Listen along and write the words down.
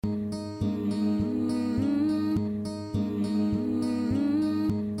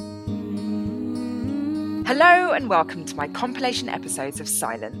Hello and welcome to my compilation episodes of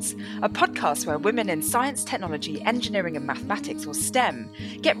Silence, a podcast where women in science, technology, engineering and mathematics, or STEM,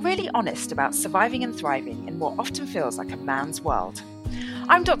 get really honest about surviving and thriving in what often feels like a man's world.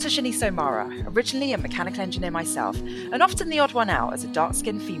 I'm Dr. Shanice O'Mara, originally a mechanical engineer myself, and often the odd one out as a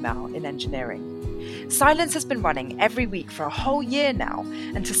dark-skinned female in engineering. Silence has been running every week for a whole year now,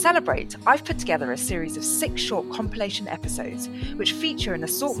 and to celebrate, I've put together a series of 6 short compilation episodes which feature an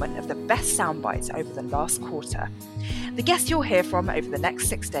assortment of the best soundbites over the last quarter. The guests you'll hear from over the next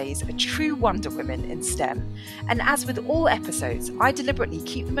 6 days are true wonder women in STEM, and as with all episodes, I deliberately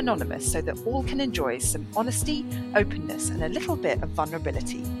keep them anonymous so that all can enjoy some honesty, openness, and a little bit of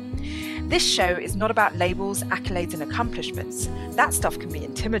vulnerability. This show is not about labels, accolades, and accomplishments. That stuff can be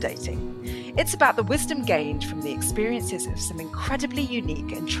intimidating. It's about the wisdom gained from the experiences of some incredibly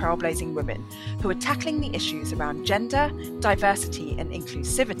unique and trailblazing women who are tackling the issues around gender, diversity, and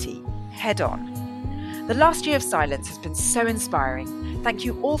inclusivity head on. The last year of Silence has been so inspiring. Thank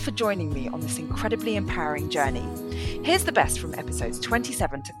you all for joining me on this incredibly empowering journey. Here's the best from episodes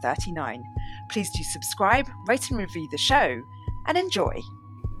 27 to 39. Please do subscribe, rate and review the show, and enjoy.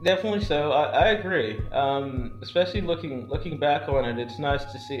 Definitely so. I agree. Especially looking back on it, it's nice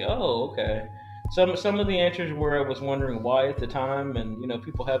to see. Oh, okay. Some of the answers where I was wondering why at the time, and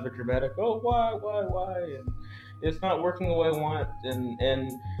people have a dramatic, oh, why, and it's not working the way I want,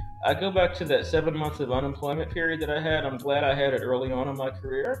 and I go back to that 7 months of unemployment period that I had. I'm glad I had it early on in my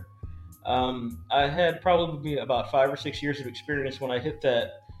career. I had probably about 5 or 6 years of experience when I hit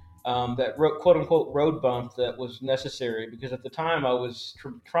that quote unquote road bump that was necessary, because at the time I was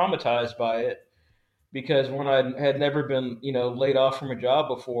traumatized by it, because when I had never been laid off from a job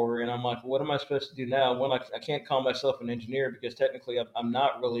before, and I'm like, what am I supposed to do now when I can't call myself an engineer, because technically I'm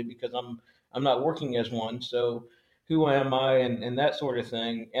not really, because I'm not working as one. So who am I, and that sort of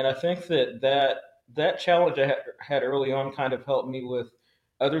thing. And I think that challenge I had early on kind of helped me with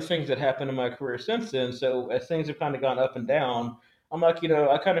other things that happened in my career since then. So as things have kind of gone up and down, I'm like,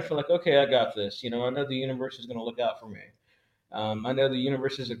 I kind of feel like, okay, I got this. I know the universe is going to look out for me. I know the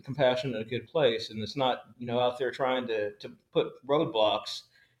universe is a compassionate, a good place, and it's not, out there trying to put roadblocks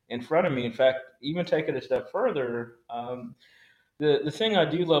in front of me. In fact, even take it a step further, the thing I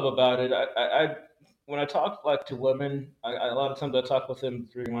do love about it, I when I talk like to women, a lot of times I talk with them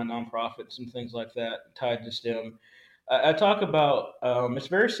through my nonprofits and things like that tied to STEM. I talk about it's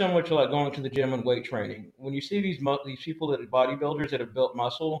very similar to like going to the gym and weight training. When you see these people that are bodybuilders that have built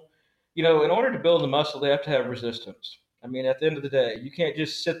muscle, in order to build the muscle, they have to have resistance. I mean, at the end of the day, you can't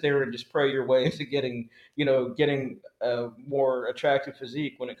just sit there and just pray your way into getting a more attractive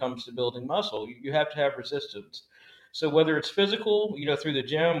physique when it comes to building muscle. You have to have resistance. So whether it's physical, through the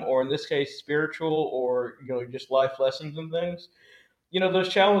gym, or in this case, spiritual, or just life lessons and things, those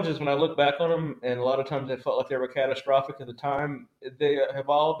challenges, when I look back on them, and a lot of times it felt like they were catastrophic at the time, they have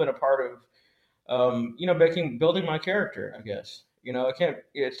all been a part of, building my character, I guess.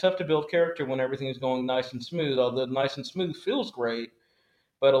 It's tough to build character when everything is going nice and smooth, although nice and smooth feels great.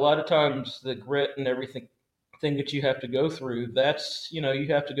 But a lot of times the grit and everything thing that you have to go through, that's, you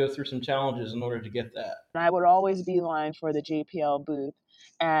have to go through some challenges in order to get that. I would always beeline for the JPL booth.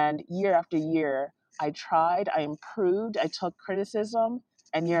 And year after year, I tried, I improved, I took criticism,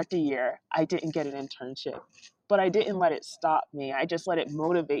 and year after year, I didn't get an internship. But I didn't let it stop me. I just let it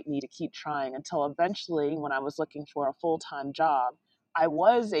motivate me to keep trying until eventually, when I was looking for a full-time job, I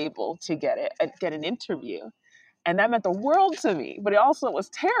was able to get an interview. And that meant the world to me. But it also was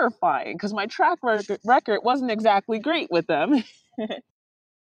terrifying because my track record wasn't exactly great with them.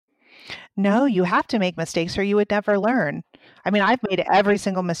 No, you have to make mistakes or you would never learn. I mean, I've made every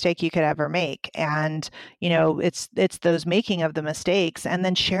single mistake you could ever make. And, it's those making of the mistakes and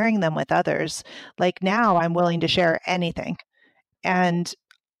then sharing them with others. Like now I'm willing to share anything. And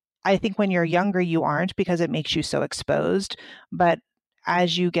I think when you're younger, you aren't, because it makes you so exposed. But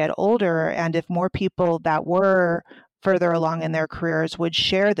as you get older, and if more people that were further along in their careers would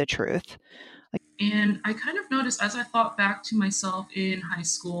share the truth. And I kind of noticed as I thought back to myself in high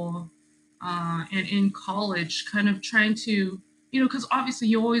school and in college, kind of trying to, because obviously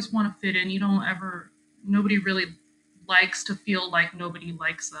you always want to fit in. Nobody really likes to feel like nobody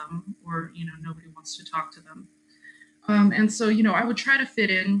likes them, or, nobody wants to talk to them. And so, I would try to fit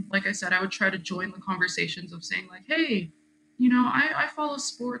in. Like I said, I would try to join the conversations of saying like, hey, I follow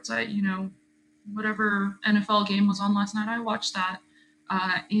sports. Whatever NFL game was on last night, I watched that.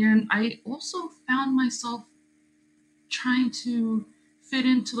 And I also found myself trying to fit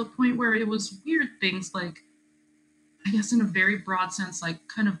in to the point where it was weird things like, I guess in a very broad sense, like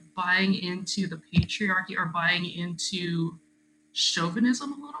kind of buying into the patriarchy or buying into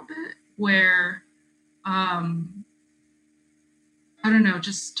chauvinism a little bit, where um, I don't know,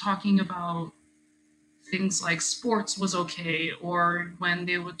 just talking about things like sports was okay, or when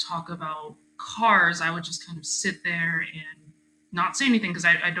they would talk about cars, I would just kind of sit there and not say anything because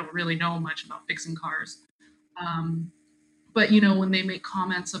I don't really know much about fixing cars. Um, but when they make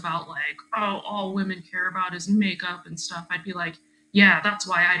comments about like, oh, all women care about is makeup and stuff, I'd be like, yeah, that's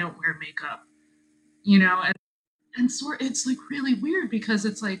why I don't wear makeup, and it's like really weird because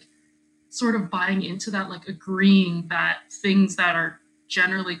it's like sort of buying into that, like agreeing that things that are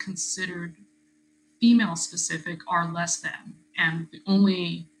generally considered female specific are less than, and the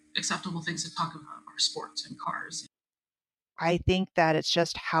only acceptable things to talk about are sports and cars. I think that it's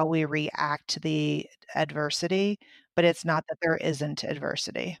just how we react to the adversity, but it's not that there isn't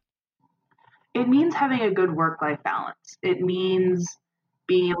adversity. It means having a good work-life balance. It means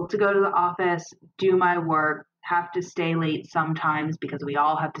being able to go to the office, do my work, have to stay late sometimes because we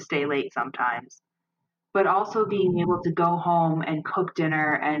all have to stay late sometimes, but also being able to go home and cook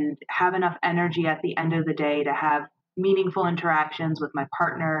dinner and have enough energy at the end of the day to have meaningful interactions with my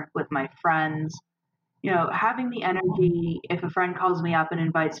partner, with my friends. Having the energy if a friend calls me up and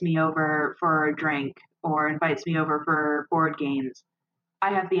invites me over for a drink or invites me over for board games,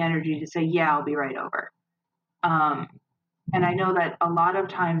 I have the energy to say, yeah, I'll be right over. Um, and I know that a lot of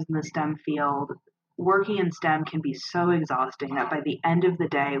times in the STEM field, working in STEM can be so exhausting that by the end of the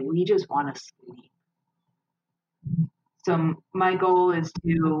day, we just want to sleep. So my goal is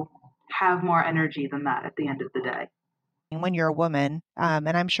to have more energy than that at the end of the day. When you're a woman, and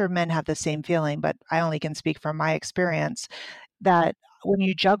I'm sure men have the same feeling, but I only can speak from my experience, that when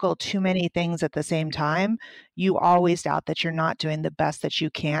you juggle too many things at the same time, you always doubt that you're not doing the best that you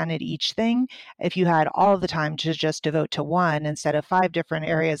can at each thing. If you had all the time to just devote to one instead of 5 different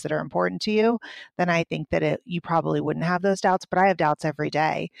areas that are important to you, then I think that you probably wouldn't have those doubts. But I have doubts every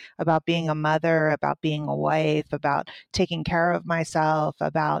day about being a mother, about being a wife, about taking care of myself,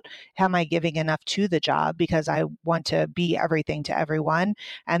 about am I giving enough to the job because I want to be everything to everyone.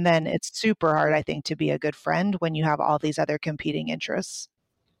 And then it's super hard, I think, to be a good friend when you have all these other competing interests.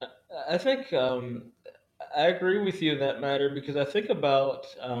 I think I agree with you in that matter because I think about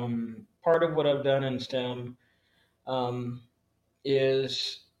part of what I've done in STEM um,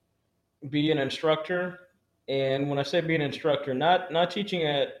 is be an instructor. And when I say be an instructor, not teaching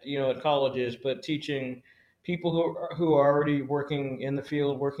at at colleges, but teaching people who are already working in the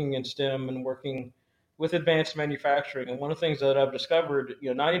field, working in STEM, and working with advanced manufacturing. And one of the things that I've discovered,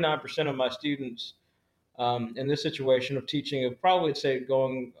 99% of my students in this situation of teaching of probably say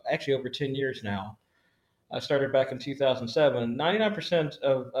going actually over 10 years now. I started back in 2007. 99%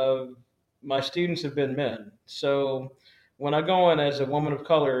 of my students have been men. So when I go in as a woman of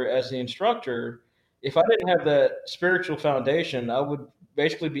color as the instructor, if I didn't have that spiritual foundation, I would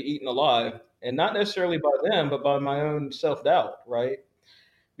basically be eaten alive, and not necessarily by them, but by my own self doubt, right?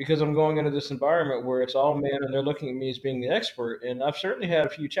 Because I'm going into this environment where it's all men and they're looking at me as being the expert. And I've certainly had a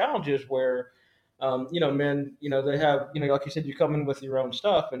few challenges where, men, they have, like you said, you come in with your own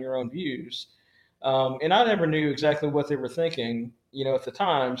stuff and your own views. And I never knew exactly what they were thinking, at the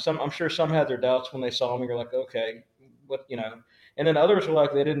time. I'm sure some had their doubts when they saw me. You're like, okay, what. And then others were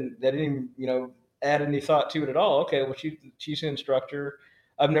like, they didn't even, add any thought to it at all. Okay, well, she's an instructor.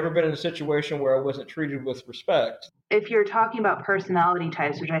 I've never been in a situation where I wasn't treated with respect. If you're talking about personality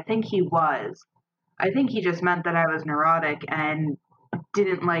types, which I think he was, I think he just meant that I was neurotic and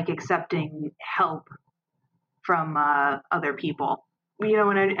didn't like accepting help from other people.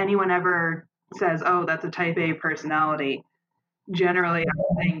 When anyone ever says, oh, that's a type A personality, generally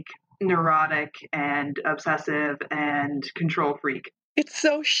I think neurotic and obsessive and control freak. It's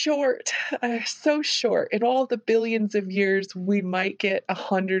so short, so short. In all the billions of years, we might get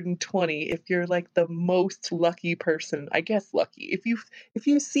 120 if you're like the most lucky person. I guess lucky. If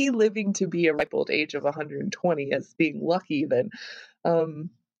you see living to be a ripe old age of 120 as being lucky, um,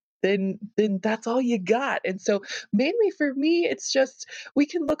 then that's all you got. And so mainly for me, it's just we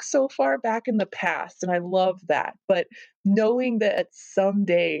can look so far back in the past, and I love that. But knowing that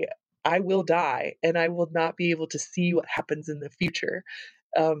someday I will die and I will not be able to see what happens in the future.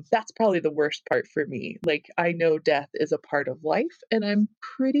 That's probably the worst part for me. Like, I know death is a part of life and I'm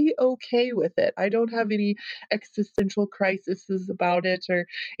pretty okay with it. I don't have any existential crises about it or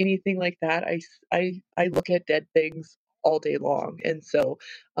anything like that. I look at dead things all day long. And so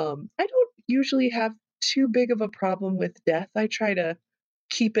I don't usually have too big of a problem with death. I try to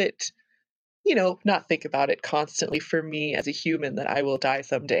keep it, not think about it constantly for me as a human that I will die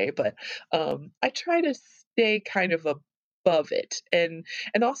someday, but I try to stay kind of above it, and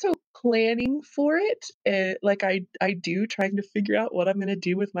also planning for it. Like I do, trying to figure out what I'm going to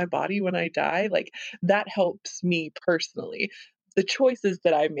do with my body when I die, like that helps me personally. The choices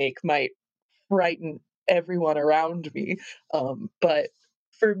that I make might frighten everyone around me, but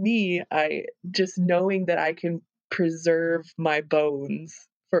for me, I just knowing that I can preserve my bones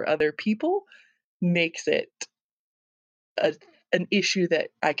for other people makes it a, an issue that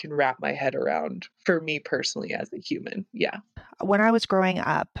I can wrap my head around for me personally as a human. Yeah. When I was growing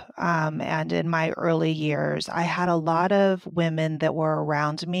up, and in my early years, I had a lot of women that were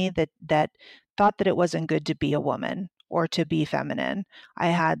around me that thought that it wasn't good to be a woman or to be feminine. I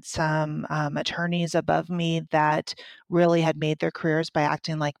had some attorneys above me that really had made their careers by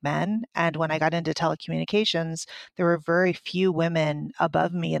acting like men. And when I got into telecommunications, there were very few women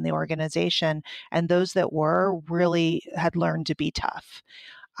above me in the organization. And those that were really had learned to be tough.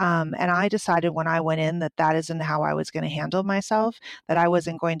 And I decided when I went in that that isn't how I was going to handle myself, that I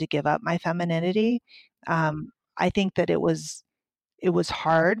wasn't going to give up my femininity. I think that it was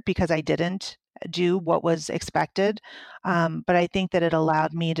hard because I didn't do what was expected, but I think that it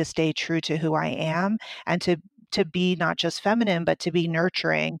allowed me to stay true to who I am and to be not just feminine, but to be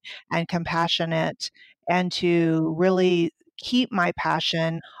nurturing and compassionate and to really keep my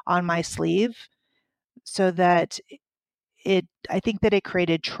passion on my sleeve so that I think that it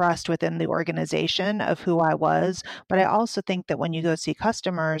created trust within the organization of who I was. But I also think that when you go see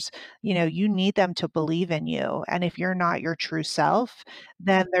customers, you need them to believe in you. And if you're not your true self,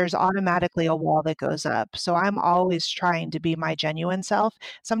 then there's automatically a wall that goes up. So I'm always trying to be my genuine self.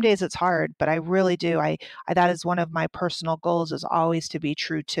 Some days it's hard, but I really do. I that is one of my personal goals, is always to be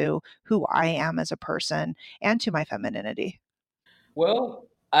true to who I am as a person and to my femininity. Well,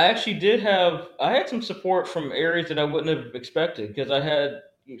 I had some support from areas that I wouldn't have expected because I had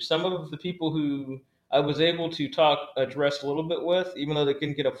some of the people who I was able to address a little bit with, even though they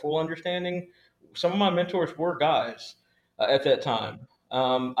couldn't get a full understanding. Some of my mentors were guys at that time.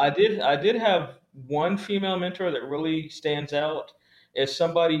 I did have one female mentor that really stands out as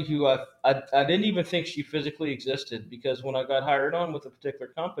somebody who I didn't even think she physically existed, because when I got hired on with a particular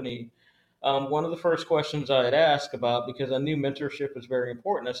company, one of the first questions I had asked about, because I knew mentorship was very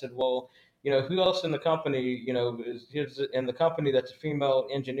important, I said, well, who else in the company, is in the company that's a female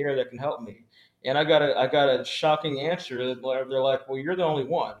engineer that can help me? And I got a shocking answer. They're like, well, you're the only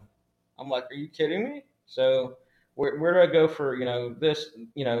one. I'm like, are you kidding me? So where do I go for, this,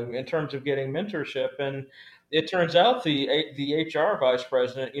 in terms of getting mentorship? And it turns out the HR vice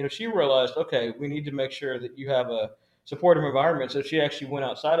president, she realized, okay, we need to make sure that you have a supportive environment. So she actually went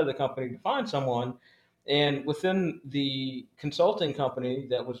outside of the company to find someone. And within the consulting company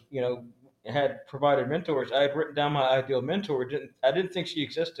that was, had provided mentors, I had written down my ideal mentor. I didn't think she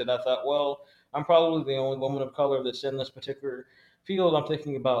existed. I thought, well, I'm probably the only woman of color that's in this particular field. I'm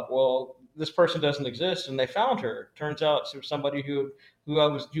thinking about, well, this person doesn't exist, and they found her. Turns out she was somebody who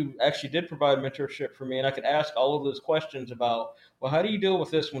actually did provide mentorship for me, and I could ask all of those questions about, well, how do you deal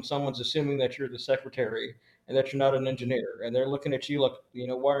with this when someone's assuming that you're the secretary and that you're not an engineer, and they're looking at you like,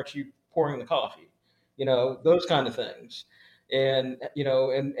 why aren't you pouring the coffee? Those kind of things. And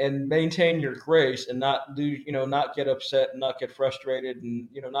and maintain your grace and not lose, not get upset and not get frustrated and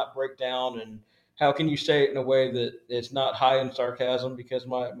not break down. And how can you say it in a way that it's not high in sarcasm, because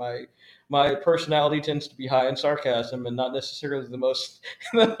my personality tends to be high in sarcasm and not necessarily the most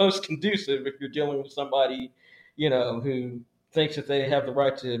the most conducive if you're dealing with somebody who thinks that they have the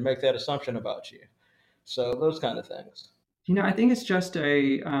right to make that assumption about you. So those kind of things. I think it's just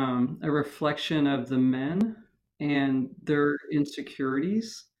a reflection of the men and their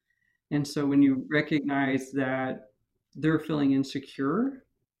insecurities. And so when you recognize that they're feeling insecure,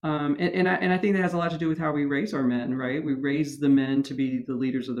 and I think that has a lot to do with how we raise our men, right? We raise the men to be the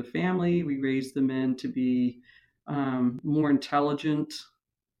leaders of the family. We raise the men to be more intelligent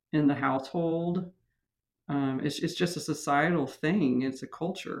in the household. It's just a societal thing. It's a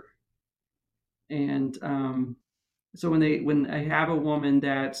culture. And so when I have a woman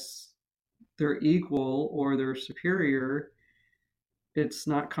that's their equal or their superior, it's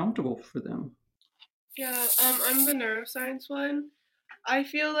not comfortable for them. Yeah, I'm the neuroscience one. I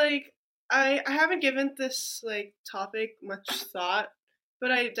feel like I haven't given this topic much thought,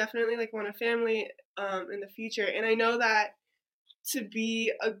 but I definitely want a family in the future, and I know that to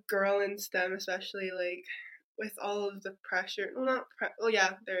be a girl in STEM, especially with all of the pressure,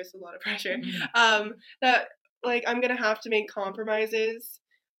 yeah, there is a lot of pressure, that I'm gonna have to make compromises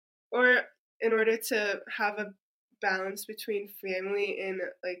or in order to have a balance between family and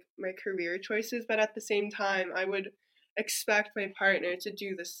my career choices, but at the same time I would expect my partner to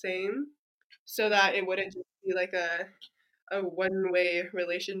do the same, so that it wouldn't just be a one-way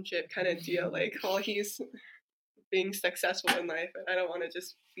relationship kind of deal. Like, while he's being successful in life, and I don't want to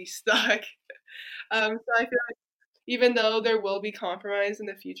just be stuck. So I feel like even though there will be compromise in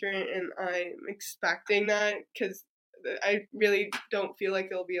the future, and I'm expecting that, because I really don't feel like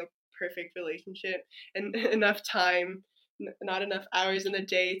there'll be a perfect relationship and enough time, not enough hours in the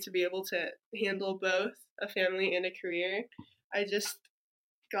day to be able to handle both a family and a career. I just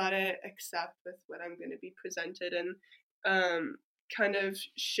gotta accept with what I'm going to be presented and kind of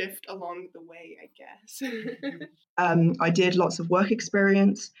shift along the way, I guess. I did lots of work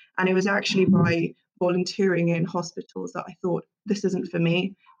experience, and it was actually by volunteering in hospitals that I thought, this isn't for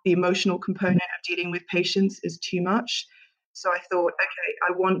me. The emotional component of dealing with patients is too much. So I thought, okay,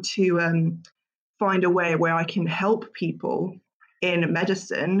 I want to find a way where I can help people in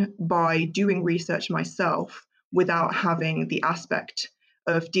medicine by doing research myself without having the aspect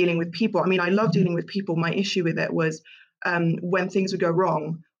of dealing with people. I mean, I love dealing with people. My issue with it was when things would go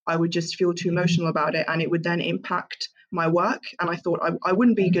wrong, I would just feel too emotional about it, and it would then impact my work. And I thought I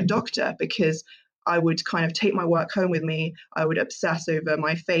wouldn't be a good doctor, because I would kind of take my work home with me. I would obsess over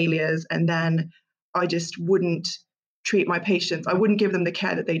my failures, and then I just wouldn't treat my patients. I wouldn't give them the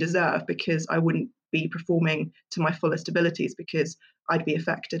care that they deserve, because I wouldn't be performing to my fullest abilities, because I'd be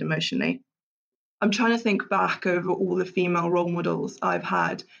affected emotionally. I'm trying to think back over all the female role models I've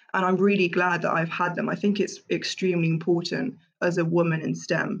had, and I'm really glad that I've had them. I think it's extremely important as a woman in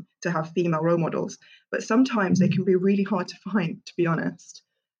STEM to have female role models, but sometimes they can be really hard to find, to be honest,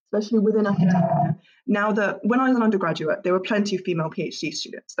 especially within academia. Now that when I was an undergraduate, there were plenty of female PhD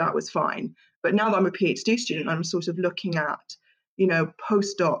students, that was fine. But now that I'm a PhD student, I'm sort of looking at,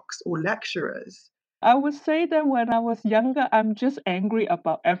 postdocs or lecturers. I would say that when I was younger, I'm just angry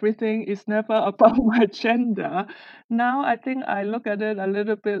about everything. It's never about my gender. Now I think I look at it a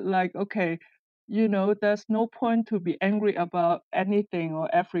little bit like, okay, there's no point to be angry about anything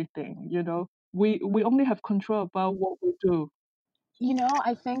or everything. We only have control about what we do.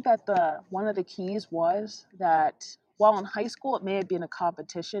 I think that one of the keys was that while in high school it may have been a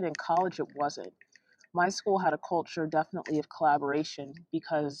competition, in college it wasn't. My school had a culture definitely of collaboration,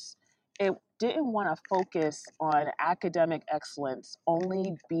 because it didn't want to focus on academic excellence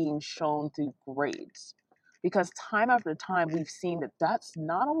only being shown through grades. Because time after time, we've seen that that's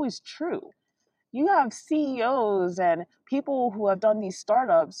not always true. You have CEOs and people who have done these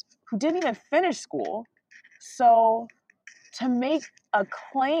startups who didn't even finish school. So to make a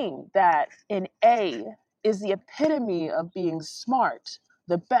claim that an A is the epitome of being smart,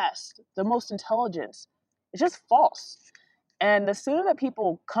 the best, the most intelligent, it's just false. And the sooner that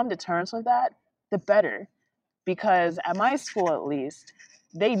people come to terms with that, the better. Because at my school, at least,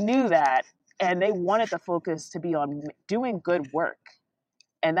 they knew that, and they wanted the focus to be on doing good work.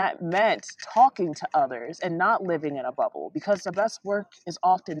 And that meant talking to others and not living in a bubble, because the best work is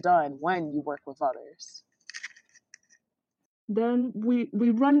often done when you work with others. Then we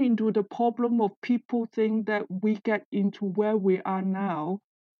run into the problem of people think that we get into where we are now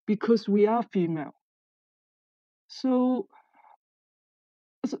because we are female. So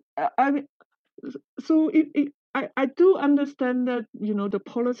I mean, so I do understand that the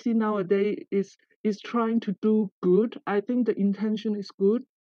policy nowadays is trying to do good. I think the intention is good,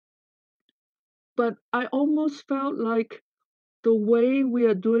 but I almost felt like the way we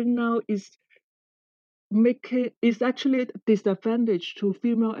are doing now is actually a disadvantage to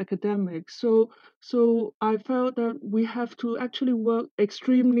female academics. So I felt that we have to actually work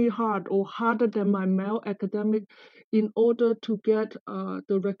extremely hard, or harder than my male academic, in order to get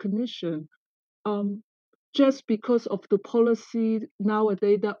the recognition. Just because of the policy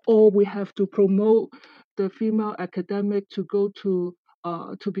nowadays that we have to promote the female academic to go to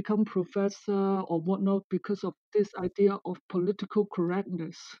become professor or whatnot, because of this idea of political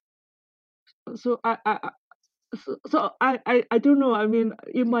correctness. So I don't know. I mean,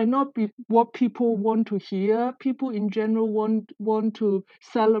 it might not be what people want to hear. People in general want to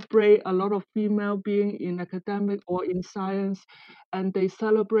celebrate a lot of female being in academic or in science, and they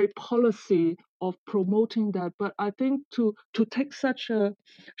celebrate policy of promoting that. But I think to take such a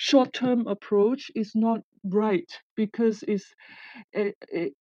short-term approach is not right, because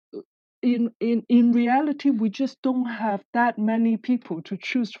in reality we just don't have that many people to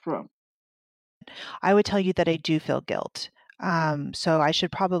choose from. I would tell you that I do feel guilt. So I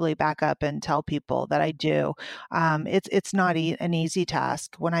should probably back up and tell people that I do. It's not an easy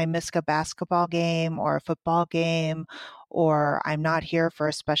task. When I miss a basketball game or a football game, or I'm not here for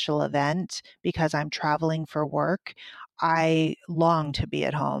a special event because I'm traveling for work, I long to be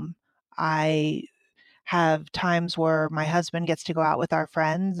at home. I have times where my husband gets to go out with our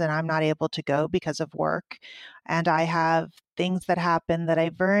friends and I'm not able to go because of work. And I have things that happen that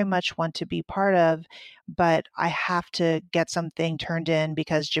I very much want to be part of, but I have to get something turned in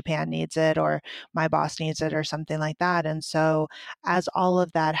because Japan needs it or my boss needs it or something like that. And so as all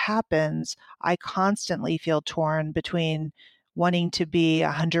of that happens, I constantly feel torn between wanting to be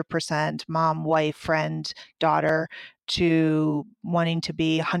 100% mom, wife, friend, daughter, to wanting to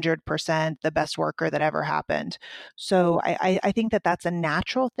be 100% the best worker that ever happened. So I think that that's a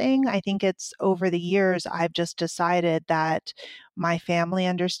natural thing. I think it's over the years, I've just decided that my family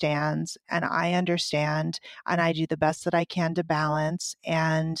understands and I understand, and I do the best that I can to balance.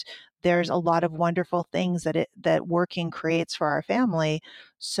 And there's a lot of wonderful things that working creates for our family.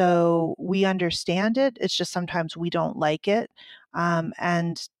 So we understand it. It's just sometimes we don't like it.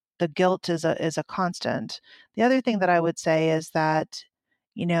 And the guilt is a constant. The other thing that I would say is that,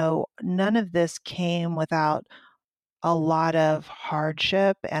 none of this came without a lot of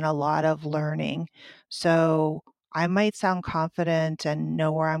hardship and a lot of learning. So I might sound confident and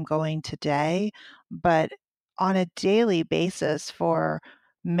know where I'm going today, but on a daily basis for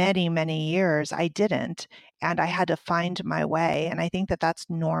many, many years, I didn't. And I had to find my way. And I think that that's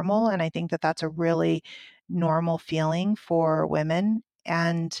normal. And I think that that's a really normal feeling for women.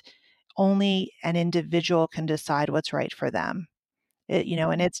 And only an individual can decide what's right for them.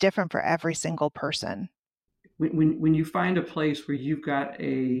 And it's different for every single person. When you find a place where you've got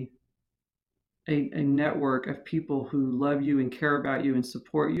a network of people who love you and care about you and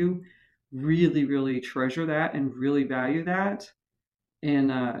support you, really, really treasure that and really value that,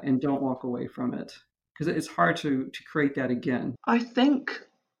 and don't walk away from it, because it's hard to create that again. I think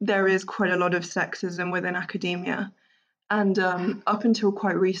there is quite a lot of sexism within academia, and up until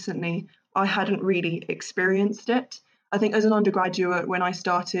quite recently, I hadn't really experienced it. I think as an undergraduate, when I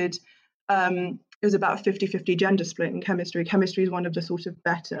started, it was about 50-50 gender split in chemistry. Chemistry is one of the sort of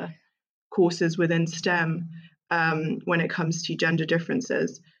better courses within STEM when it comes to gender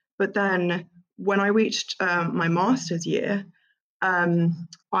differences. But then when I reached my master's year,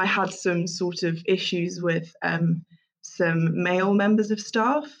 I had some sort of issues with some male members of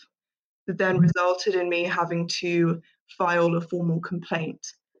staff that then resulted in me having to file a formal complaint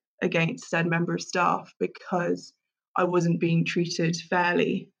against said member of staff because I wasn't being treated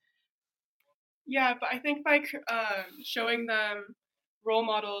fairly. Yeah, but I think by showing them role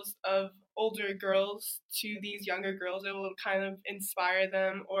models of older girls to these younger girls, it will kind of inspire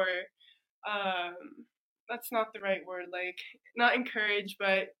them, or that's not the right word, like not encourage,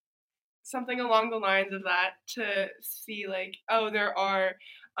 but something along the lines of that, to see like, oh, there are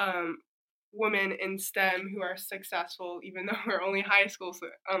women in STEM who are successful, even though we're only high schoolers.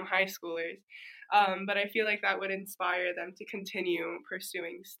 But I feel like that would inspire them to continue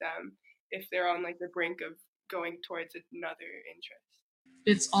pursuing STEM if they're on like the brink of going towards another interest.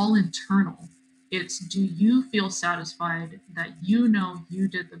 It's all internal. It's, do you feel satisfied that you know you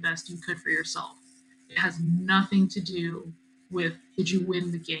did the best you could for yourself? It has nothing to do with, did you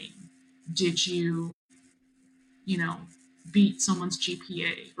win the game? Did you, beat someone's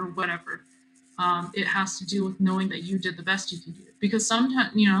GPA or whatever? It has to do with knowing that you did the best you could do. Because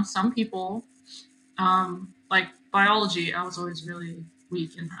sometimes, some people, like biology, I was always really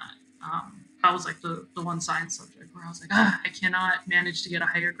weak in that. That was like the one science subject where I was like, I cannot manage to get a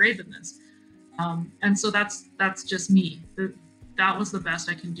higher grade than this. And so that's just me. That was the best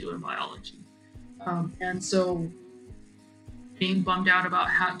I can do in biology. And so being bummed out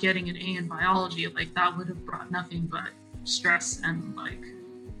about getting an A in biology, like that would have brought nothing but stress and like,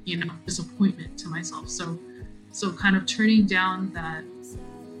 disappointment to myself. So kind of turning down that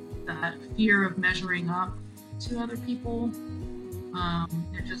fear of measuring up to other people,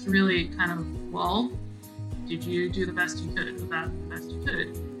 and just really kind of, well, did you do the best you could? Was that the best you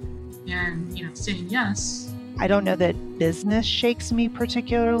could? And, saying yes. I don't know that business shakes me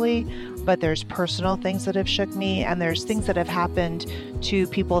particularly, but there's personal things that have shook me, and there's things that have happened to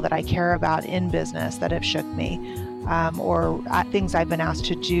people that I care about in business that have shook me, or things I've been asked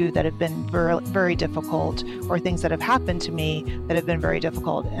to do that have been very, very difficult, or things that have happened to me that have been very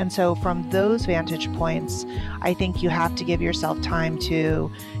difficult. And so from those vantage points, I think you have to give yourself time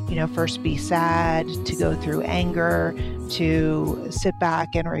to, first be sad, to go through anger, to sit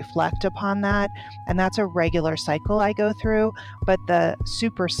back and reflect upon that. And that's a regular cycle I go through. But the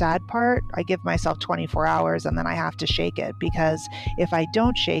super sad part, I give myself 24 hours and then I have to shake it, because if I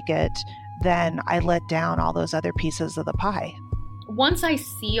don't shake it, then I let down all those other pieces of the pie. Once I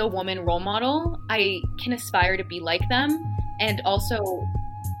see a woman role model, I can aspire to be like them and also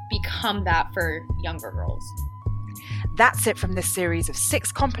become that for younger girls. That's it from this series of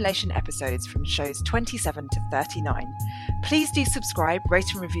 6 compilation episodes from shows 27 to 39. Please do subscribe,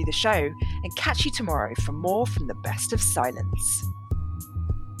 rate and review the show, and catch you tomorrow for more from the best of silence.